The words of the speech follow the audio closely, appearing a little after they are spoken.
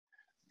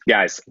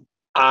Guys,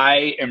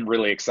 I am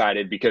really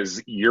excited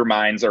because your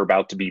minds are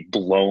about to be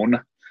blown.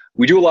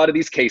 We do a lot of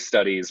these case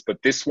studies, but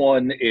this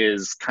one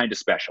is kind of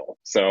special.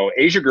 So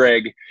Asia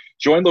Gregg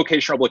joined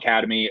Location Rebel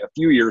Academy a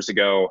few years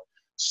ago,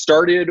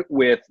 started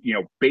with,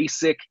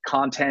 basic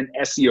content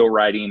SEO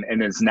writing,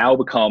 and has now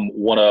become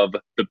one of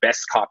the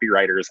best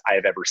copywriters I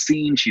have ever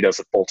seen. She does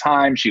it full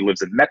time. She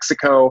lives in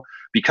Mexico.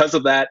 Because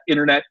of that,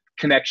 internet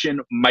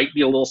connection might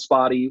be a little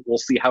spotty. We'll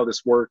see how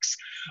this works.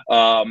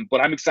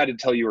 But I'm excited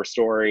to tell you her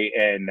story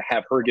and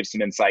have her give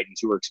some insight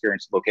into her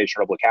experience with Location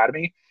Rebel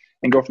Academy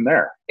and go from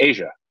there.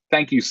 Asia,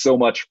 thank you so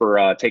much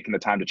for taking the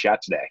time to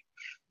chat today.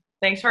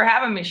 Thanks for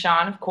having me,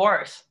 Sean. Of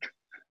course.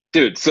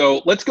 Dude,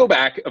 so let's go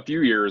back a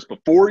few years.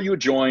 Before you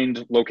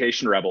joined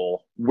Location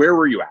Rebel, where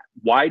were you at?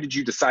 Why did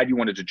you decide you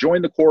wanted to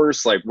join the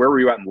course? Like, where were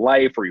you at in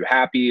life? Were you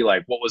happy?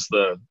 Like, what was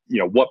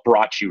what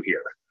brought you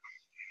here?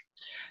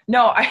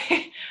 No, I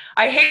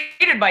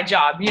hated my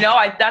job.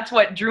 That's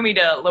what drew me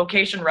to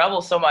Location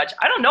Rebel so much.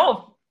 I don't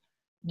know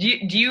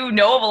if, do you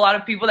know of a lot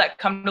of people that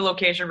come to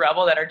Location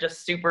Rebel that are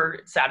just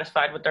super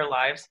satisfied with their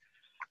lives?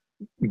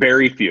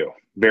 Very few,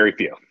 very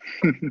few.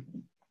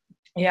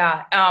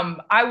 Yeah.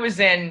 I was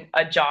in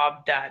a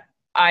job that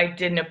I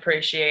didn't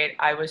appreciate.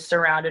 I was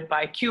surrounded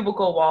by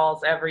cubicle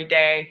walls every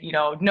day,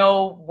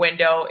 no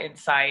window in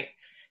sight.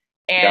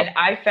 And Yep.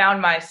 I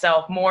found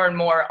myself more and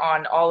more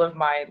on all of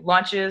my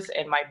lunches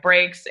and my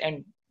breaks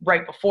and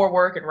right before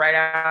work and right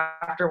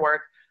after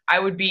work, I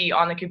would be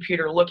on the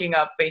computer looking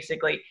up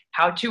basically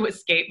how to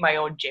escape my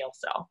own jail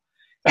cell.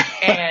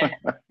 And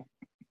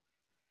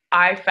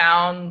I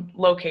found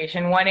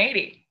Location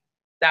 180.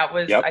 That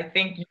was, Yep. I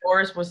think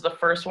yours was the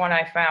first one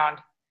I found.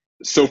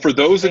 So for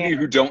those of you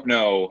who don't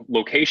know,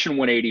 Location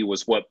 180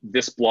 was what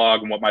this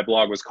blog and what my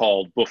blog was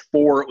called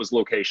before it was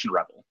Location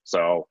Rebel.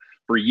 So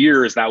for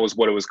years, that was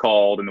what it was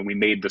called. And then we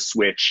made the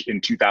switch in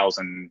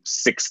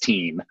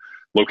 2016.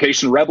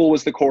 Location Rebel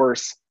was the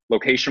course.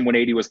 Location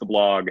 180 was the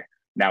blog.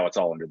 Now it's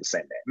all under the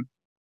same name.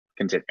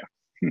 Continue.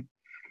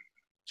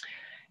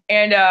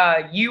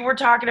 And you were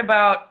talking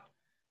about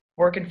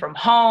working from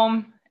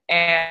home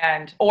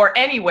or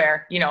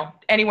anywhere,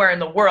 anywhere in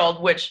the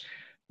world, which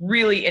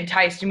really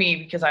enticed me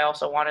because I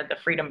also wanted the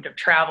freedom to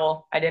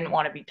travel. I didn't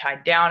want to be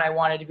tied down. I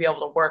wanted to be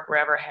able to work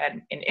wherever I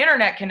had an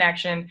internet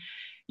connection.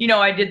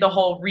 I did the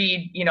whole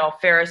read,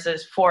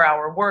 Ferris's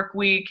 4-Hour Work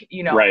Week,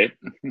 Right.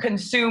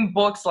 consume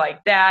books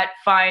like that,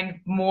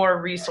 find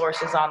more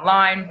resources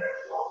online.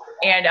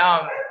 And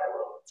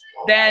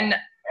then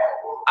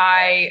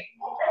I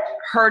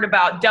heard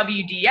about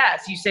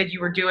WDS. You said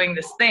you were doing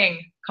this thing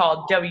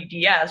called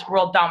WDS,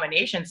 World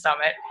Domination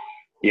Summit.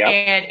 Yeah.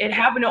 And it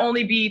happened to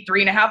only be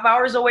 3.5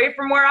 hours away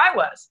from where I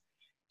was.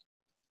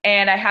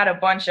 And I had a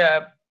bunch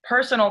of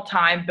personal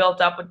time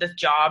built up with this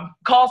job,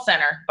 call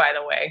center, by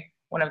the way.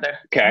 One of the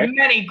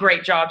many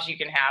great jobs you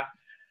can have.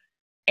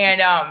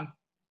 And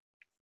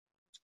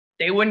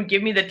they wouldn't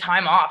give me the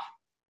time off,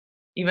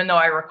 even though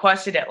I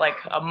requested it like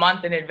a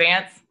month in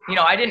advance.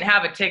 I didn't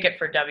have a ticket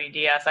for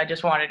WDS. I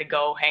just wanted to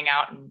go hang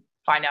out and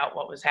find out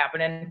what was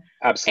happening.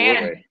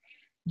 Absolutely. And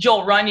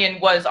Joel Runyon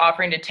was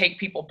offering to take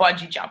people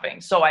bungee jumping.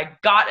 So I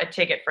got a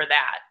ticket for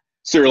that.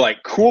 So you're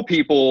like, cool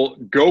people,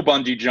 go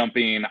bungee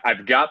jumping.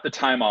 I've got the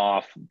time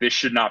off. This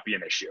should not be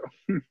an issue.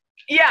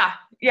 Yeah.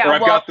 Yeah. Or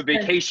I've got the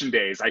vacation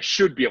days. I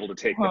should be able to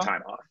take the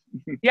time off.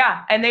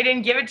 Yeah. And they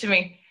didn't give it to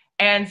me.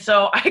 And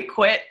so I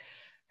quit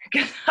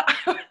because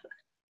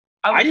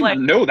I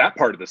didn't know that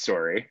part of the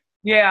story.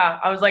 Yeah.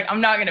 I was like, I'm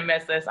not going to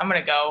miss this. I'm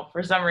going to go.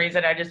 For some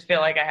reason, I just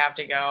feel like I have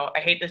to go. I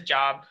hate this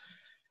job.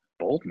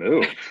 Bold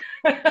move.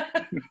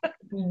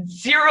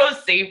 Zero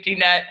safety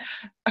net.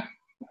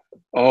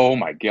 Oh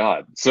my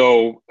God.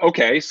 So,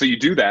 okay. So you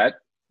do that.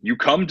 You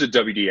come to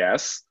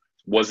WDS.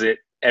 Was it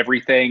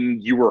everything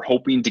you were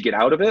hoping to get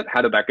out of it?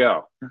 How did that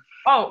go?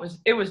 Oh,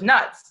 it was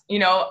nuts.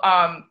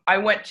 I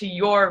went to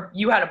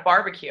you had a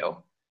barbecue.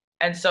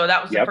 And so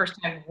that was the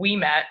first time we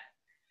met.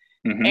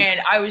 Mm-hmm.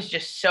 And I was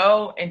just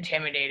so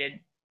intimidated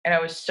and I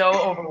was so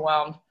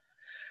overwhelmed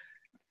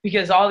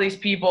because all these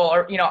people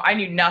are, I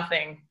knew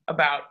nothing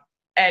about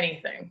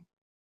anything.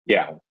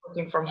 Yeah.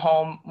 Working from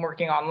home,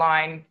 working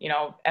online,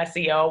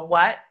 SEO,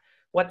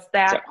 what's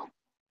that? It's a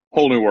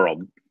whole new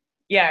world.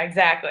 Yeah,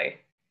 exactly.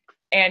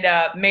 And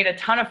made a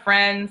ton of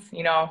friends,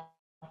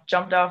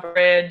 jumped off a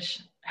bridge,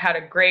 had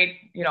a great,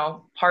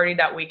 party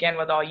that weekend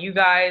with all you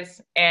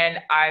guys, and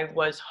I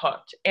was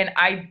hooked. And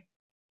I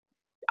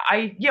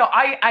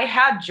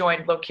had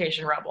joined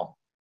Location Rebel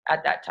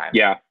at that time.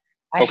 Yeah.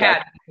 I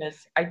had,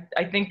 because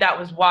I think that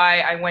was why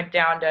I went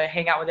down to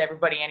hang out with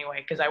everybody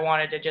anyway, because I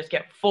wanted to just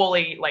get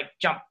fully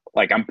jump.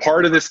 Like, I'm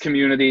part of this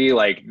community.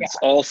 It's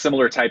all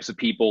similar types of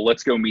people.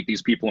 Let's go meet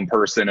these people in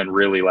person and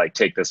really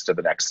take this to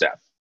the next step.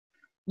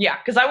 Yeah,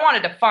 because I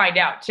wanted to find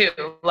out too,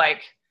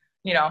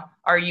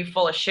 are you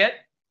full of shit?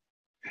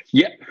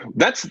 Yeah,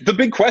 that's the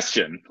big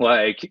question.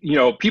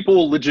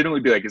 People legitimately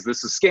be like, is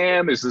this a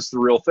scam? Is this the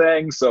real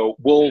thing? So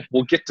we'll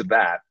get to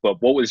that.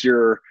 But what was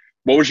your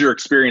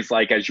experience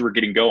like as you were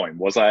getting going?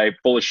 Was I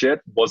full of shit?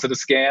 Was it a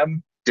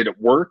scam? Did it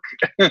work?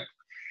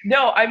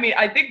 No, I mean,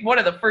 I think one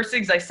of the first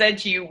things I said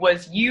to you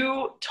was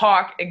you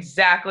talk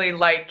exactly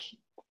like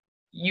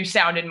you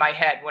sound in my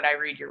head when I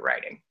read your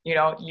writing,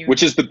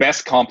 Which is the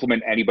best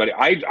compliment anybody.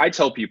 I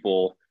tell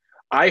people,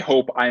 I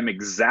hope I'm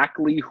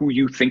exactly who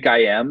you think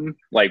I am,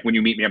 like when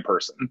you meet me in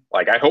person.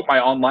 Like, I hope my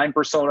online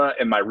persona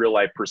and my real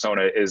life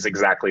persona is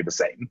exactly the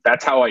same.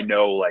 That's how I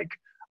know, like,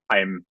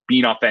 I'm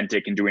being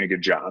authentic and doing a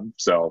good job.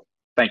 So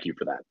thank you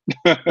for that.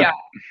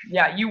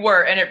 Yeah, you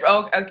were.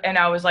 And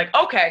I was like,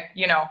 okay,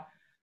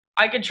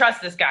 I can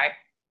trust this guy,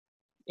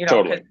 because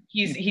Totally.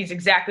 he's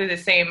exactly the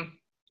same,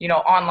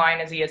 online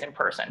as he is in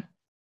person.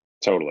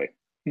 Totally.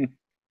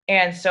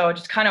 And so it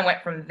just kind of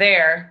went from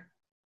there.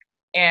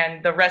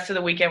 And the rest of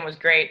the weekend was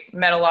great.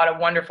 Met a lot of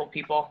wonderful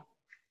people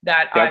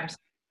that I'm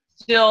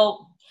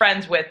still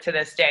friends with to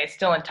this day,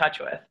 still in touch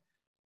with.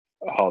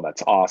 Oh,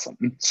 that's awesome.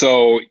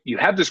 So you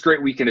have this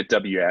great weekend at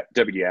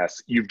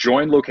WDS. You've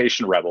joined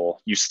Location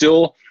Rebel. You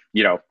still,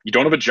 you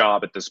don't have a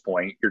job at this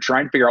point. You're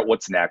trying to figure out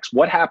what's next.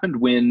 What happened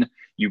when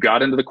you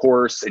got into the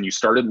course and you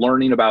started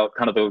learning about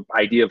kind of the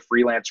idea of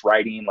freelance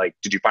writing? Like,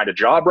 did you find a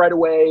job right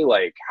away?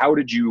 Like, how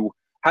did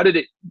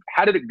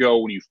it go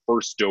when you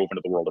first dove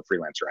into the world of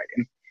freelance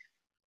writing?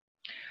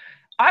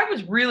 I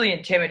was really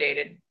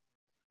intimidated.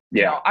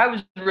 Yeah. I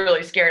was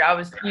really scared. I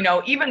was,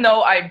 even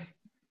though I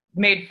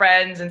made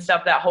friends and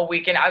stuff that whole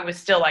weekend, I was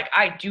still like,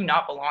 I do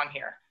not belong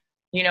here,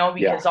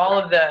 because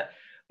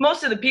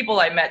most of the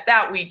people I met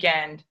that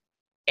weekend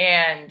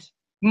and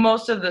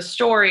most of the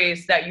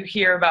stories that you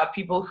hear about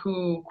people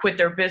who quit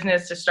their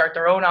business to start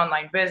their own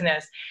online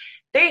business,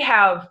 they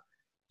have,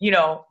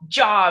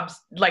 jobs,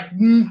 like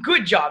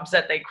good jobs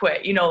that they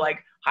quit,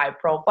 like high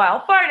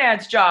profile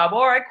finance job,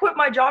 or I quit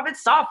my job in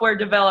software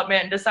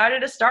development and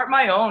decided to start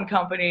my own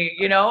company,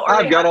 or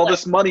I've got all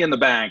this money in the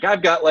bank.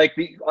 I've got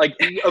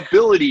the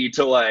ability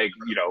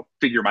to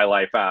figure my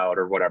life out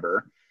or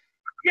whatever.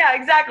 Yeah,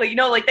 exactly.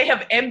 They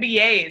have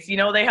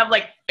MBAs, they have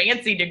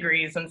fancy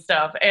degrees and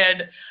stuff.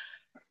 And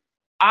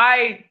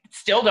I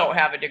still don't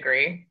have a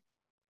degree.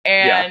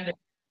 And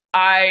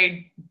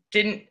I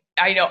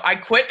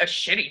quit a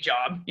shitty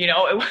job,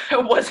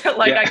 it wasn't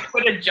like I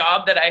quit a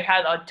job that I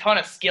had a ton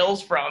of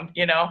skills from,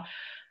 and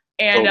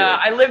totally.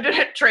 I lived in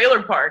a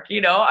trailer park,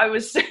 I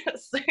was,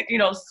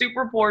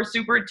 super poor,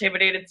 super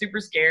intimidated, super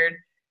scared.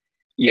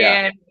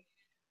 Yeah. And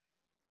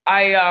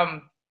I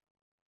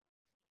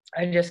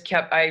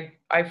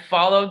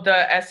followed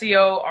the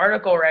SEO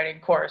article writing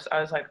course.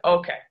 I was like,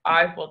 okay,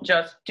 I will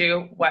just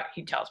do what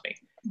he tells me.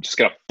 Just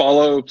gotta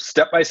follow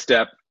step by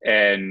step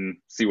and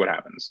see what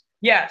happens.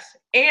 Yes.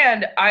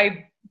 And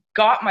I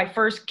got my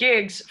first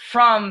gigs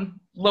from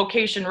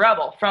Location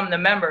Rebel, from the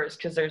members,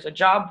 because there's a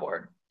job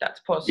board that's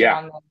posted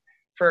on them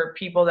for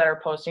people that are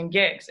posting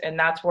gigs. And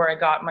that's where I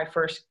got my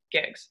first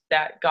gigs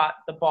that got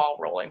the ball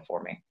rolling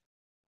for me.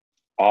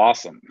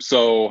 Awesome.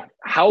 So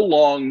how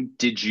long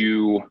did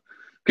you,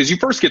 because you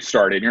first get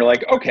started and you're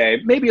like,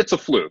 okay, maybe it's a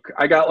fluke.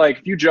 I got a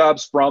few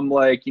jobs from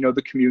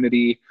the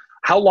community.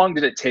 How long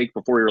did it take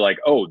before you're like,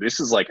 oh, this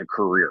is a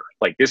career?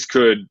 This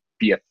could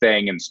be a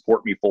thing and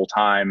support me full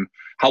time.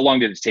 How long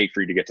did it take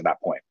for you to get to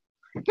that point?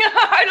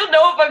 I don't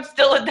know if I'm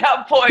still at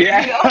that point.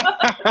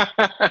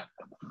 Yeah.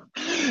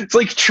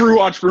 It's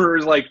true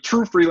entrepreneurs,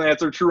 true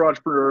freelancer, true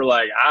entrepreneur.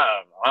 I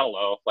don't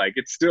know.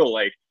 It's still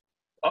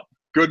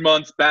good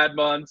months, bad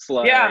months.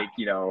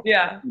 You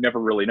never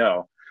really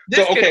know.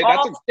 This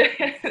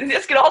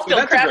could all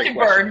still crash and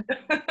burn.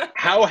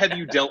 How have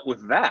you dealt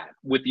with that?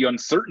 With the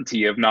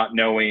uncertainty of not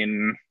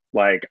knowing,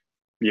 the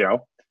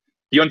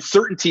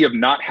uncertainty of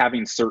not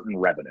having certain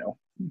revenue?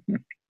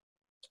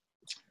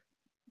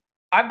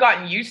 I've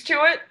gotten used to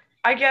it,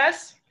 I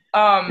guess.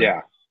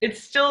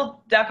 It's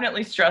still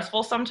definitely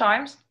stressful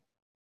sometimes.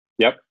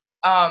 Yep.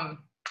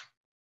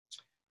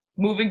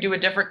 Moving to a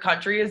different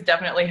country has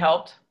definitely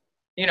helped,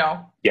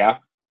 Yeah.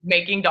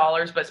 Making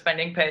dollars but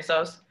spending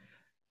pesos.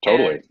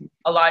 Totally. Is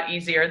a lot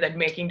easier than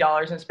making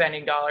dollars and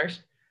spending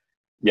dollars.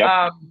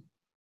 Yeah.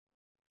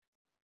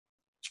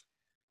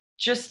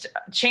 Just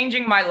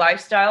changing my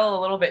lifestyle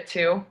a little bit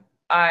too.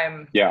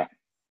 I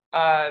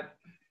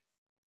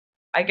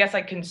guess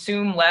I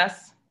consume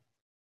less.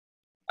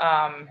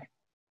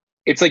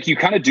 It's you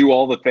kind of do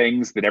all the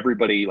things that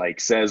everybody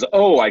says,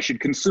 oh, I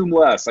should consume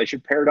less. I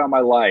should pare down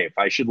my life.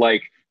 I should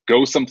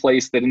go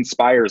someplace that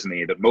inspires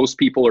me, that most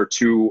people are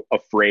too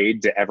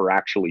afraid to ever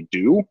actually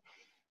do.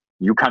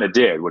 You kind of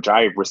did, which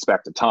I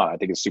respect a ton. I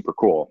think it's super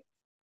cool.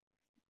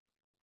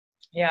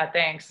 Yeah,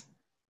 thanks.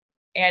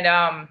 And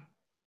I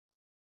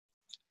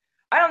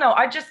don't know.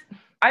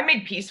 I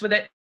made peace with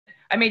it.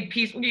 I made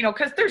peace,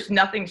 because there's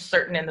nothing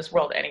certain in this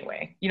world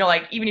anyway.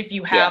 Even if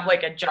you have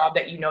a job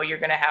that you're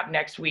going to have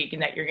next week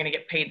and that you're going to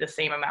get paid the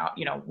same amount,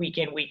 week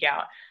in, week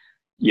out.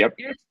 Yep.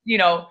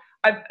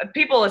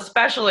 People,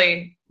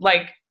 especially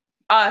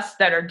us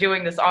that are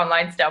doing this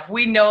online stuff,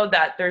 we know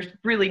that there's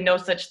really no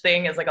such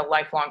thing as a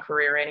lifelong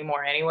career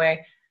anymore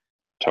anyway.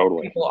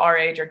 Totally. People our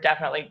age are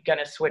definitely going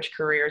to switch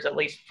careers at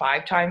least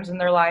 5 times in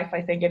their life.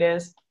 I think it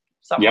is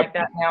something like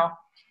that now.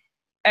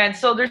 And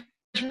so there's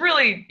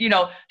really,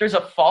 there's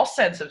a false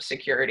sense of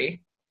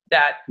security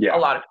that a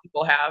lot of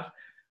people have.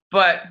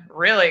 But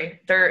really,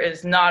 there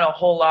is not a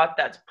whole lot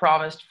that's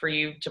promised for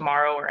you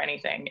tomorrow or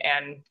anything.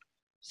 And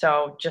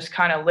so just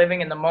kind of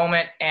living in the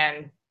moment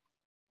and,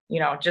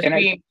 just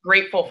being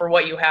grateful for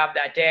what you have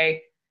that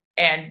day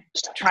and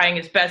trying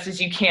as best as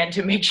you can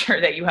to make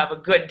sure that you have a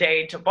good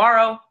day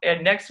tomorrow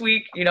and next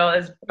week,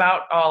 is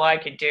about all I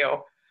could do.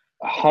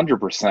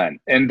 100%.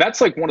 And that's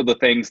like one of the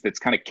things that's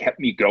kind of kept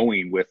me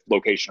going with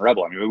Location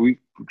Rebel. I mean, we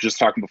were just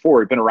talking before,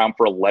 we've been around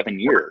for 11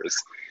 years.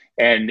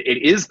 And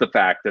it is the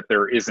fact that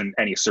there isn't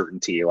any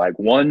certainty. Like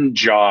one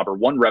job or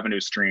one revenue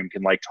stream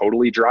can like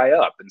totally dry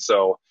up. And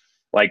so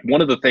like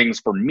one of the things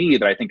for me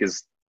that I think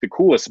is the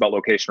coolest about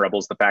Location Rebel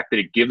is the fact that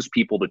it gives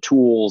people the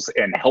tools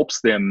and helps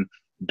them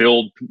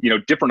build,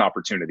 different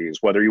opportunities,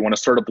 whether you want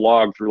to start a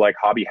blog through like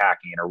hobby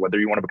hacking or whether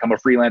you want to become a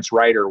freelance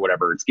writer or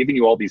whatever. It's giving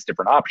you all these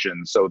different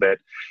options so that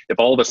if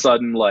all of a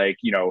sudden, like,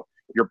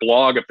 your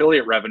blog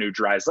affiliate revenue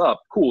dries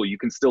up, cool, you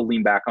can still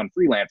lean back on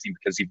freelancing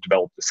because you've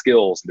developed the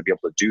skills and to be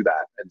able to do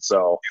that. And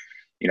so,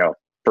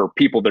 for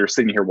people that are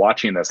sitting here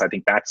watching this, I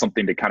think that's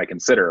something to kind of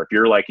consider. If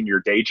you're like in your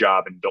day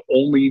job and the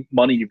only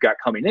money you've got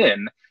coming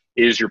in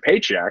is your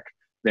paycheck,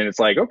 then it's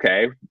like,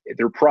 okay,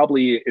 there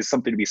probably is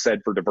something to be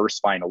said for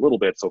diversifying a little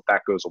bit. So if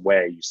that goes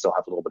away, you still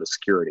have a little bit of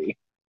security.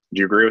 Do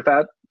you agree with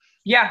that?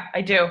 Yeah,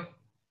 I do.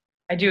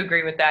 I do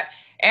agree with that.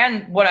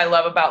 And what I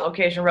love about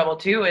Location Rebel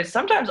too is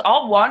sometimes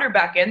I'll wander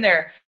back in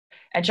there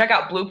and check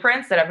out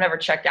blueprints that I've never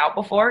checked out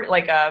before,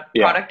 like a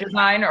product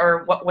design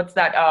or what's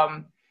that?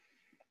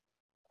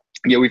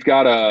 Yeah, we've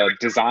got a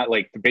design,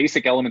 like the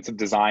basic elements of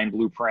design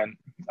blueprint,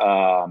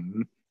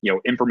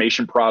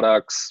 information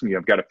products.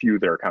 I've got a few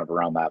that are kind of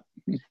around that.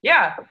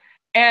 Yeah.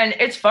 And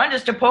it's fun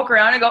just to poke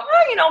around and go,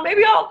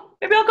 maybe I'll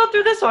go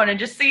through this one and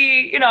just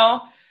see,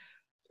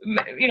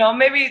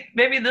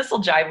 maybe this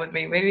will jive with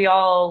me. Maybe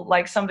I'll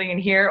like something in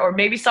here, or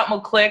maybe something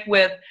will click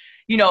with,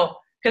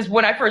 because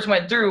when I first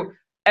went through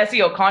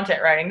SEO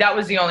content writing, that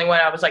was the only one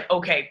I was like,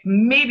 okay,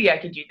 maybe I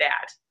could do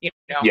that.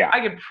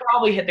 I could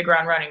probably hit the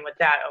ground running with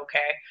that. Okay.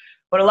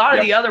 But a lot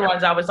of the other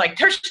ones I was like,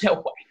 there's no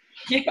way.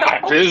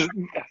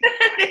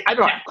 I'm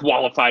not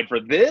qualified for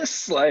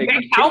this. Like,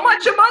 how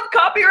much a month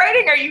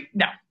copywriting are you?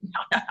 No.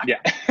 Yeah.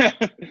 No,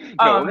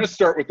 we're going to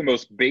start with the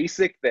most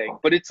basic thing,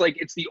 but it's like,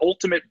 it's the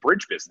ultimate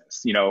bridge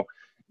business,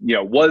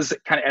 was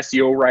kind of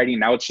SEO writing.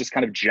 Now it's just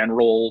kind of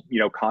general,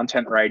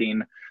 content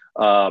writing.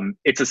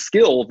 It's a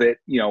skill that,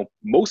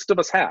 most of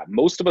us have.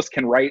 Most of us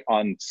can write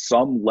on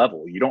some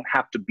level. You don't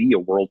have to be a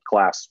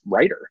world-class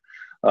writer.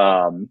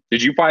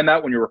 Did you find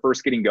that when you were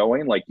first getting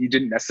going? Like you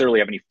didn't necessarily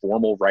have any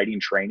formal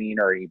writing training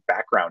or any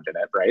background in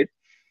it, right?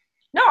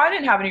 No, I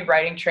didn't have any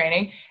writing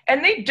training,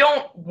 and they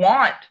don't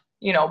want,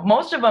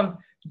 most of them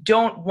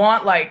don't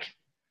want like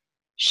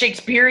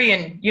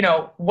Shakespearean,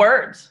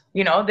 words,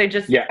 they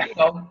just,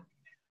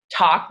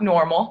 talk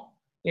normal,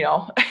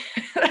 Yep.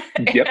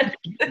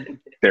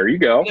 There you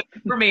go.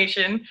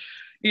 Information,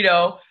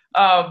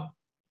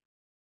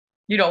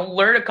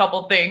 learn a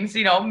couple things,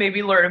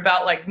 maybe learn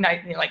about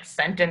like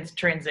sentence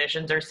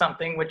transitions or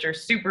something, which are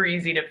super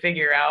easy to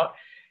figure out.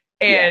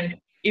 And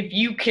if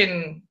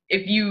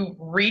you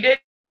read it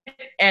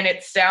and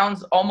it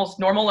sounds almost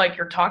normal, like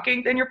you're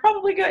talking, then you're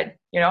probably good,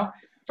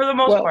 for the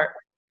most part.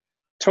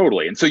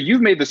 Totally. And so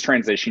you've made this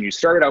transition. You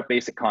started out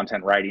basic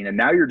content writing, and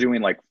now you're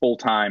doing like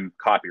full-time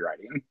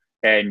copywriting,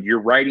 and your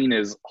writing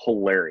is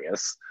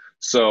hilarious.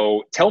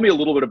 So tell me a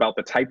little bit about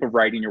the type of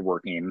writing you're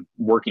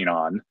working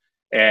on.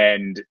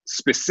 And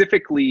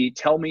specifically,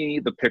 tell me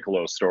the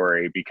Piccolo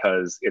story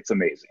because it's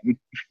amazing.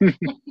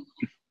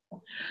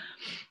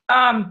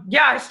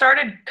 I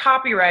started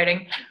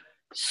copywriting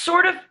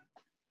sort of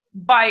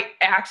by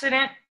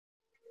accident.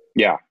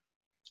 Yeah.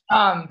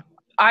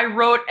 I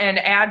wrote an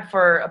ad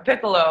for a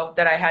Piccolo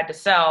that I had to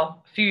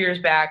sell a few years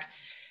back.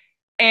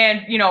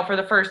 And, for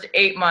the first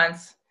 8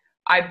 months,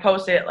 I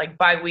posted it like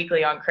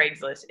bi-weekly on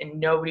Craigslist, and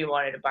nobody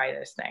wanted to buy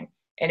this thing.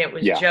 And it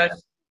was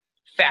just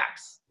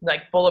facts.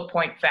 Like bullet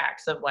point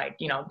facts of like,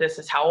 this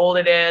is how old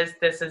it is.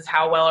 This is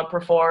how well it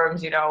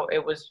performs.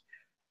 It was,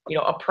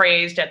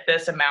 appraised at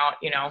this amount,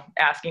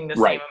 asking the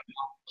same amount,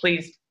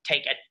 please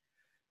take it.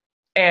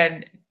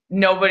 And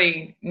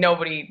nobody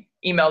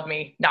emailed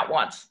me, not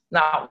once,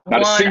 not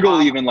a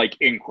single even like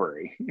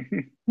inquiry.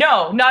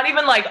 No, not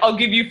even like, I'll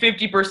give you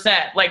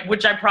 50%, like,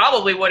 which I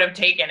probably would have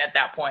taken at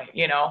that point,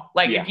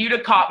 if you'd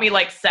have caught me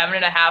like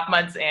 7.5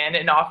 months in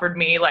and offered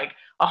me like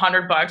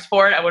 $100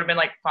 for it, I would have been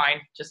like,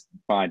 fine,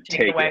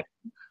 take it away.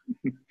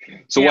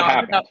 So what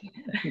happened?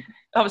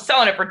 I was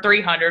selling it for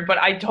 $300, but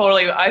I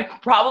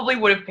probably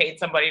would have paid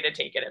somebody to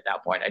take it at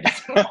that point. I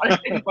just didn't want it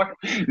anymore.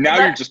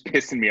 Now you're just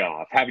pissing me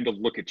off, having to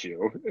look at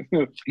you.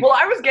 Well,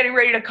 I was getting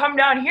ready to come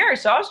down here,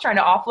 so I was trying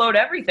to offload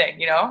everything,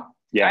 Yeah.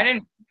 I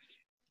didn't,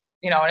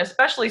 and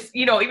especially,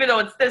 even though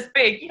it's this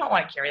big, you don't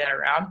want to carry that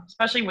around,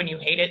 especially when you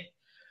hate it.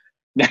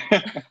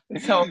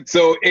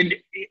 So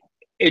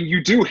and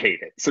you do hate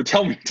it. So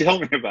tell me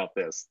about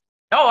this.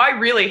 Oh, I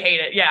really hate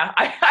it. Yeah.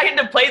 I had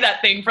to play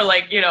that thing for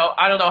I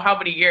don't know how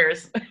many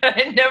years.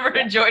 I never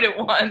enjoyed it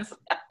once.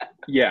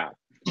 Yeah.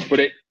 But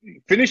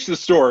finish the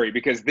story,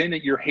 because then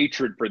your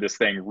hatred for this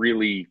thing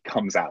really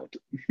comes out.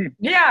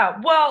 Yeah.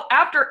 Well,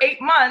 after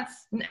 8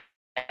 months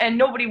and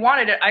nobody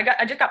wanted it,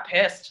 I just got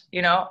pissed,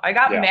 you know, I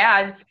got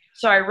mad.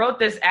 So I wrote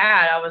this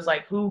ad. I was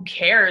like, who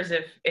cares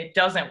if it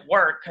doesn't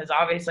work? Because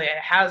obviously it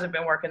hasn't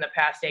been working the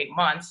past 8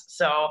 months.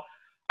 So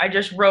I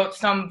just wrote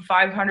some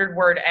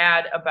 500-word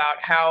ad about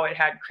how it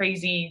had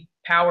crazy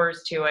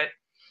powers to it.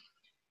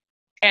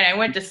 And I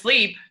went to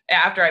sleep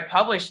after I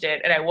published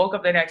it, and I woke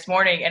up the next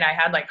morning and I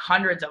had like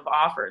hundreds of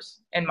offers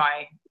in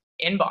my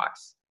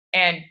inbox.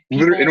 And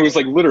it was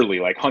like literally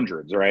like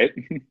hundreds, right?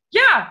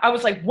 Yeah. I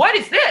was like, what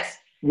is this?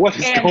 What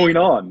is going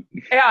on?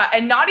 Yeah.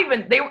 And not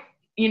even,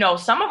 you know,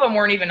 some of them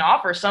weren't even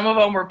offers. Some of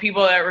them were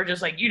people that were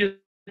just like, you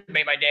just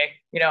made my day,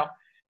 you know,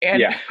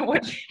 and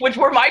which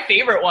were my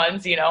favorite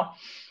ones, you know.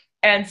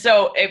 And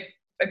so it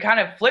kind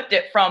of flipped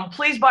it from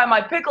please buy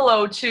my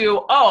piccolo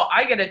to, oh,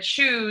 I get to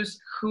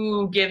choose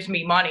who gives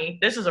me money.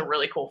 This is a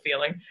really cool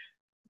feeling.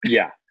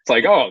 Yeah. It's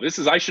like, oh,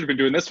 I should have been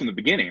doing this from the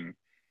beginning.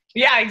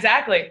 Yeah,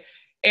 exactly.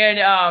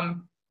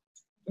 And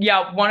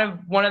one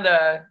of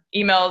the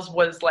emails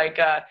was like,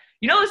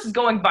 you know, this is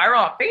going viral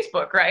on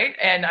Facebook, right?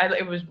 And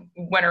it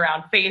went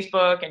around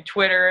Facebook and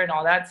Twitter and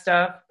all that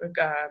stuff.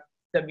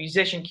 The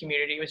musician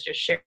community was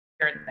just sharing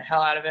the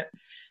hell out of it.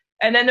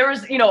 And then there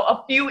was, you know,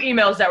 a few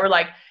emails that were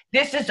like,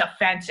 this is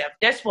offensive.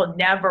 This will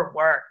never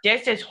work.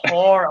 This is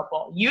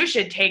horrible. You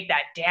should take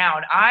that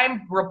down.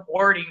 I'm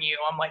reporting you.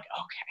 I'm like,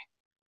 okay.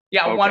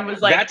 Yeah, okay. One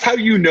was like, that's how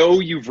you know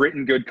you've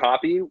written good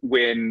copy,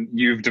 when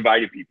you've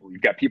divided people.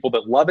 You've got people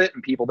that love it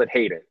and people that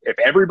hate it. If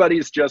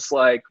everybody's just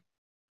like,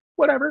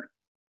 whatever,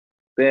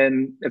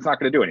 then it's not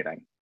going to do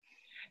anything.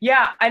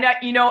 Yeah, and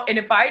and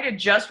if I had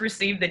just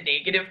received the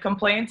negative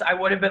complaints, I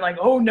would have been like,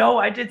 oh no,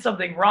 I did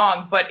something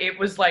wrong. But it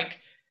was like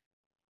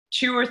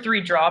 2 or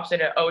 3 drops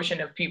in an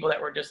ocean of people that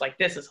were just like,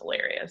 this is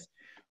hilarious.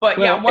 But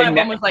one of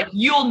them was like,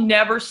 you'll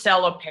never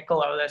sell a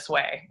piccolo this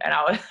way.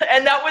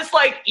 And that was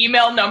like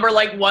email number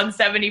like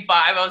 175.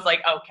 I was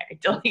like, okay,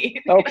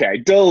 delete. Okay,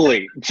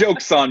 delete.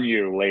 Joke's on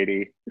you,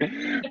 lady.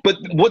 But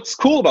what's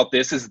cool about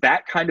this is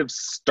that kind of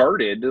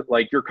started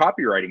like your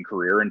copywriting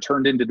career and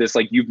turned into this,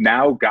 like, you've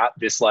now got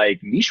this like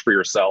niche for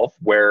yourself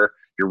where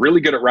you're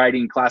really good at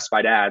writing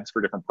classified ads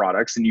for different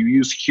products, and you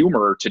use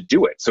humor to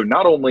do it. So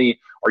not only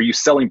are you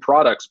selling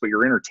products, but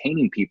you're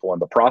entertaining people in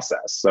the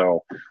process.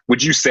 So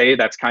would you say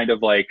that's kind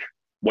of like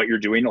what you're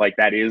doing? Like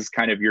that is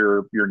kind of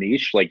your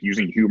niche, like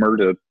using humor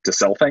to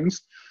sell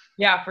things?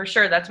 Yeah, for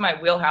sure. That's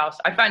my wheelhouse.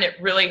 I find it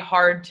really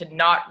hard to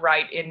not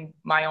write in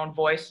my own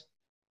voice.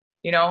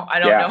 You know, I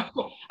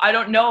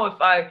don't know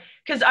if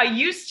because I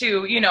used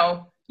to, you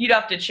know, you'd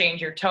have to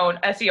change your tone.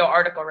 SEO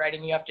article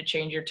writing, you have to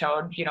change your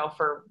tone, you know,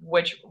 for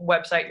which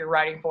website you're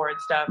writing for and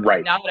stuff. Right.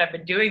 And now that I've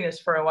been doing this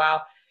for a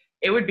while,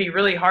 it would be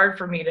really hard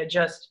for me to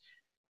just,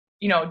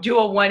 you know, do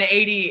a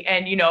 180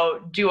 and, you know,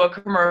 do a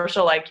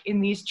commercial like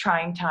in these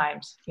trying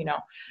times, you know.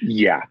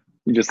 Yeah.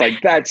 You're just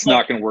like, that's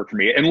not going to work for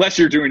me unless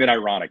you're doing it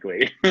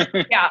ironically.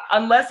 Yeah.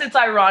 Unless it's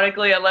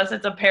ironically, unless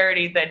it's a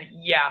parody, then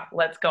yeah,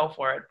 let's go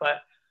for it. But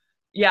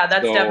yeah,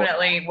 that's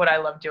definitely what I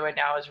love doing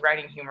now, is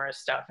writing humorous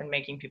stuff and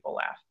making people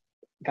laugh.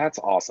 That's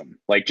awesome.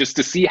 Like, just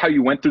to see how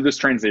you went through this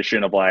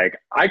transition of like,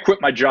 I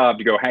quit my job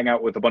to go hang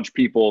out with a bunch of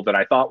people that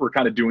I thought were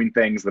kind of doing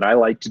things that I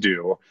like to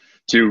do,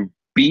 to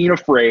being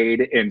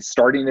afraid and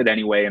starting it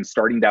anyway and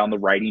starting down the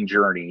writing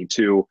journey,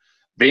 to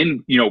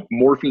then, you know,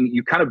 morphing.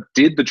 You kind of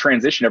did the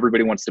transition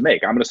everybody wants to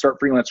make. I'm going to start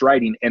freelance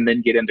writing and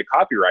then get into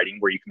copywriting,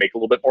 where you can make a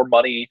little bit more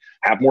money,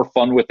 have more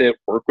fun with it,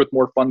 work with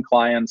more fun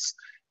clients.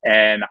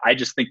 And I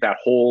just think that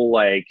whole,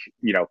 like,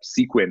 you know,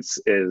 sequence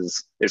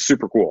is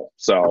super cool.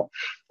 So,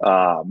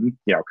 you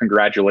know,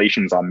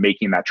 congratulations on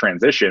making that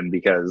transition,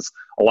 because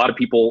a lot of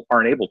people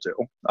aren't able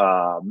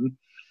to.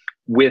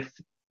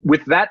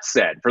 With that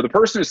said, for the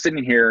person who's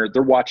sitting here,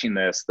 they're watching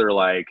this, they're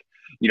like,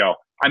 you know,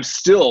 I'm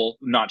still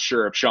not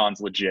sure if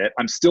Sean's legit.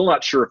 I'm still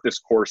not sure if this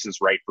course is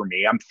right for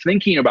me. I'm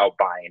thinking about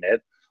buying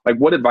it. Like,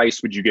 what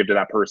advice would you give to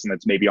that person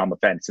that's maybe on the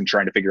fence and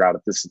trying to figure out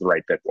if this is the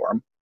right fit for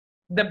them?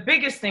 The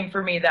biggest thing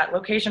for me that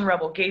Location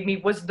Rebel gave me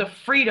was the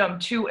freedom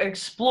to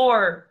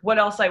explore what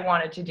else I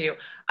wanted to do.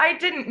 I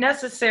didn't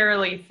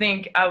necessarily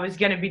think I was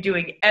going to be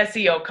doing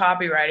SEO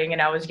copywriting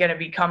and I was going to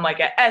become like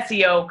a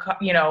SEO,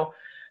 you know,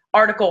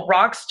 article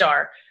rock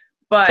star.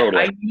 But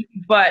totally.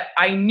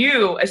 I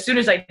knew as soon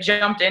as I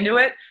jumped into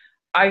it,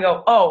 I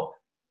go, oh,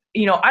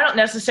 you know, I don't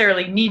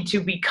necessarily need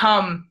to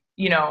become,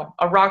 you know,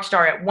 a rock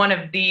star at one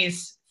of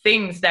these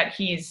things that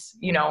he's,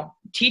 you know,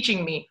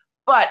 teaching me.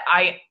 But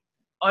I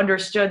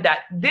understood that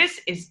this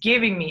is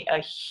giving me a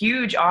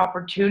huge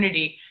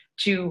opportunity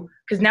to,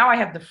 because now I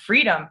have the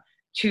freedom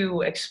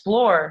to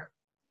explore,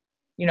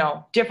 you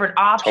know, different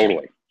options.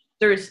 Totally.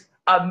 There's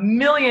a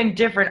million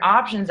different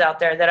options out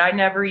there that I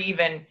never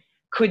even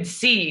could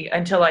see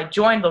until I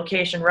joined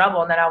Location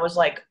Rebel. And then I was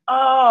like,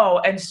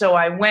 oh, and so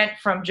I went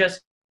from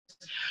just,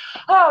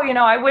 oh, you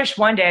know, I wish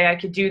one day I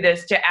could do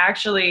this, to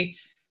actually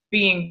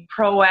being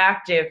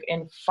proactive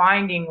in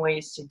finding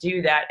ways to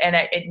do that. And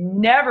it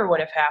never would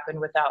have happened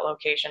without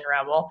Location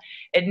Rebel.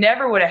 It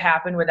never would have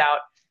happened without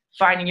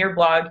finding your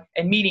blog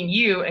and meeting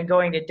you and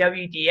going to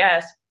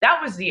WDS,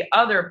 that was the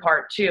other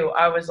part too.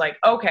 I was like,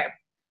 okay,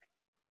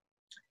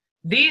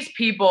 these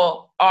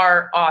people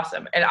are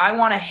awesome and I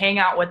want to hang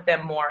out with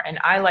them more and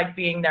I like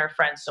being their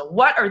friend. So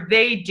what are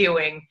they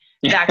doing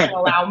that can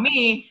allow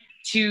me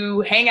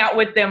to hang out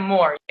with them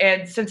more?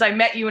 And since I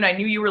met you and I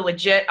knew you were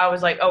legit, I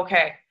was like,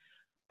 okay,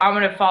 I'm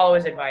going to follow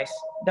his advice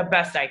the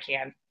best I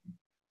can.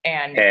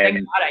 And thank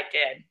God I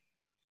did.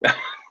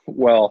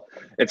 Well,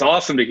 it's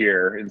awesome to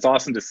hear. It's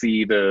awesome to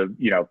see the,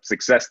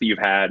 success that you've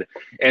had.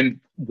 And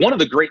one of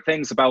the great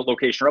things about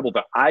Location Rebel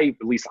that at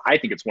least I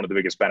think it's one of the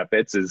biggest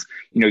benefits is,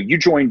 you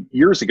joined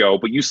years ago,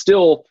 but you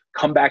still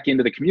come back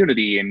into the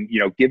community and,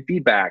 give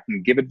feedback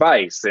and give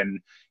advice. And,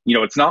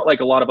 it's not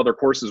like a lot of other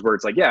courses where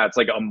it's like, yeah, it's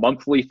like a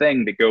monthly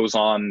thing that goes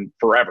on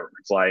forever.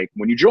 It's like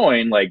when you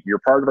join, like you're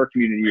part of our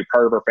community, you're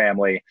part of our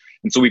family.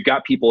 And so we've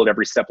got people at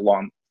every step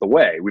along the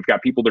way. We've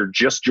got people that are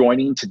just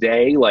joining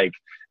today. Like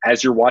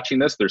as you're watching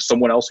this, there's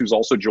someone else who's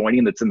also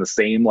joining that's in the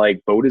same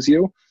boat as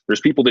you.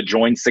 There's people that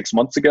joined 6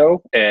 months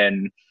ago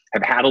and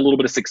have had a little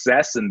bit of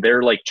success and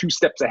they're like 2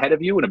 steps ahead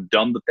of you and have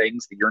done the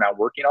things that you're now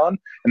working on. And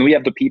then we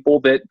have the people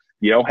that,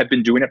 have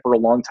been doing it for a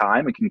long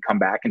time and can come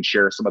back and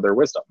share some of their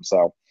wisdom.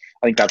 So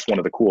I think that's one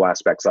of the cool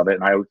aspects of it.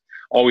 And I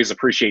always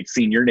appreciate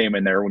seeing your name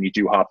in there when you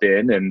do hop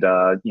in and,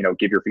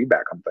 give your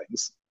feedback on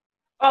things.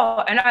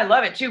 Oh, and I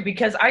love it too,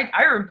 because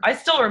I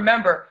still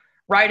remember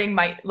writing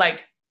my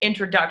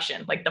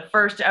introduction, the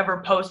first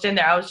ever post in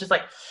there. I was just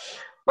like,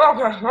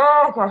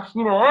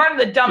 I'm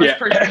the dumbest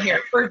person here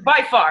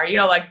by far,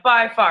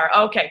 by far.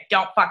 Okay,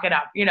 don't fuck it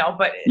up,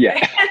 but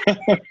yeah.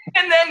 And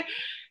then,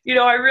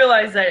 I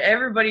realized that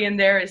everybody in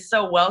there is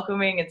so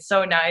welcoming and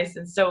so nice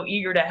and so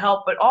eager to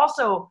help, but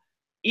also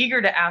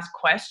eager to ask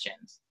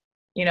questions,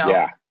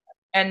 Yeah.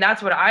 And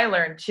that's what I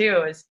learned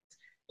too is,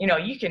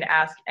 you can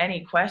ask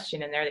any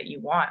question in there that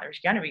you want. There's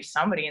going to be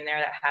somebody in there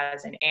that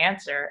has an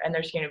answer, and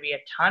there's going to be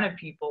a ton of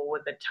people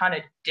with a ton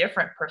of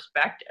different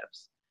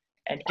perspectives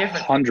and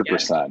different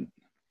 100%.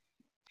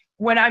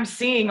 When I'm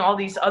seeing all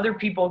these other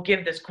people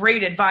give this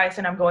great advice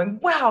and I'm going,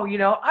 wow,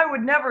 I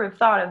would never have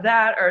thought of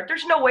that, or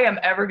there's no way I'm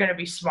ever going to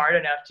be smart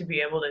enough to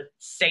be able to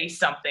say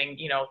something,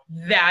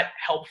 that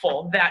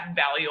helpful, that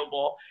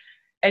valuable.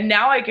 And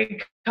now I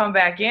can come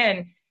back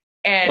in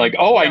and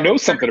I know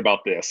something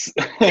about this.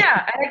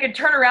 Yeah. And I could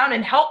turn around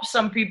and help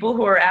some people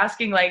who are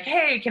asking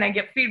hey, can I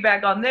get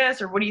feedback on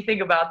this? Or what do you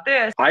think about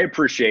this? I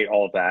appreciate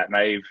all of that. And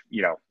I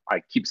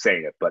keep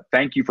saying it, but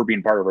thank you for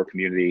being part of our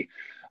community.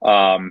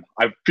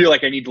 I feel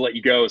like I need to let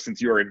you go since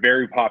you are a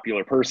very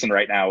popular person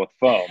right now with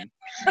the phone.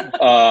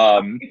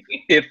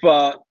 If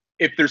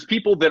there's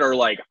people that are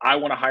like, I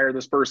want to hire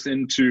this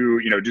person to,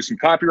 do some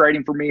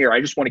copywriting for me, or I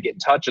just want to get in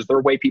touch, is there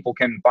a way people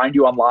can find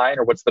you online,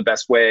 or what's the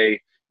best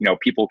way,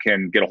 people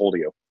can get a hold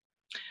of you?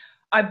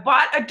 I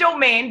bought a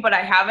domain, but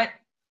I haven't,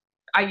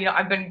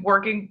 I've been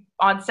working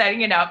on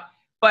setting it up,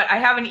 but I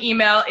have an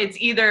email. It's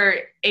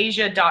either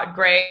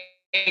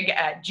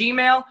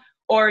asia.gregg@gmail.com,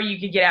 or you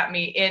could get at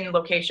me in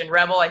Location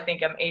Rebel. I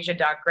think I'm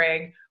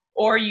asia.gregg.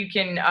 Or you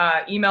can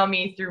email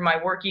me through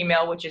my work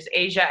email, which is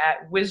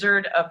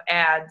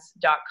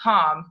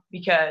asia@wizardofads.com,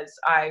 because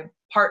I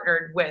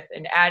partnered with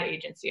an ad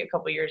agency a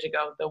couple years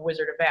ago, the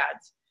Wizard of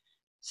Ads.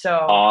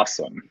 So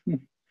awesome.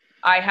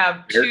 I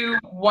have 2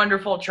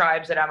 wonderful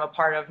tribes that I'm a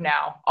part of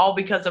now, all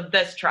because of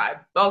this tribe.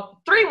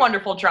 Well, 3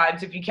 wonderful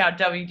tribes if you count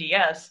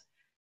WDS.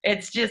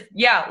 It's just,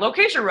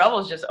 Location Rebel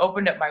has just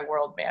opened up my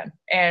world, man.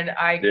 And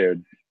I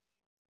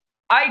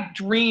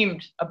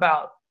dreamed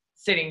about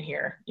sitting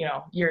here,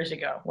 years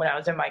ago when I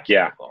was in my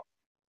cubicle.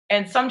 Yeah.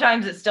 And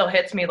sometimes it still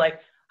hits me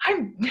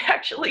I'm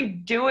actually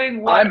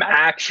doing what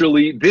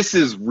this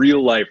is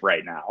real life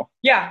right now.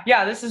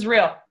 Yeah, this is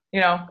real,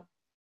 Yeah,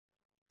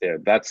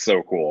 that's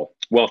so cool.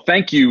 Well,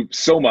 thank you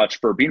so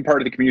much for being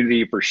part of the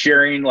community, for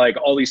sharing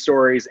all these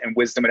stories and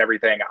wisdom and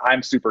everything.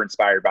 I'm super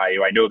inspired by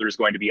you. I know there's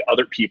going to be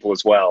other people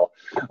as well.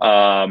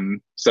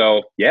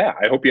 So yeah,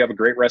 I hope you have a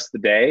great rest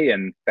of the day,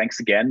 and thanks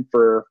again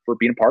for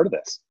being a part of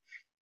this.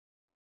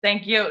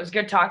 Thank you. It was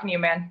good talking to you,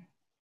 man.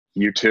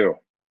 You too.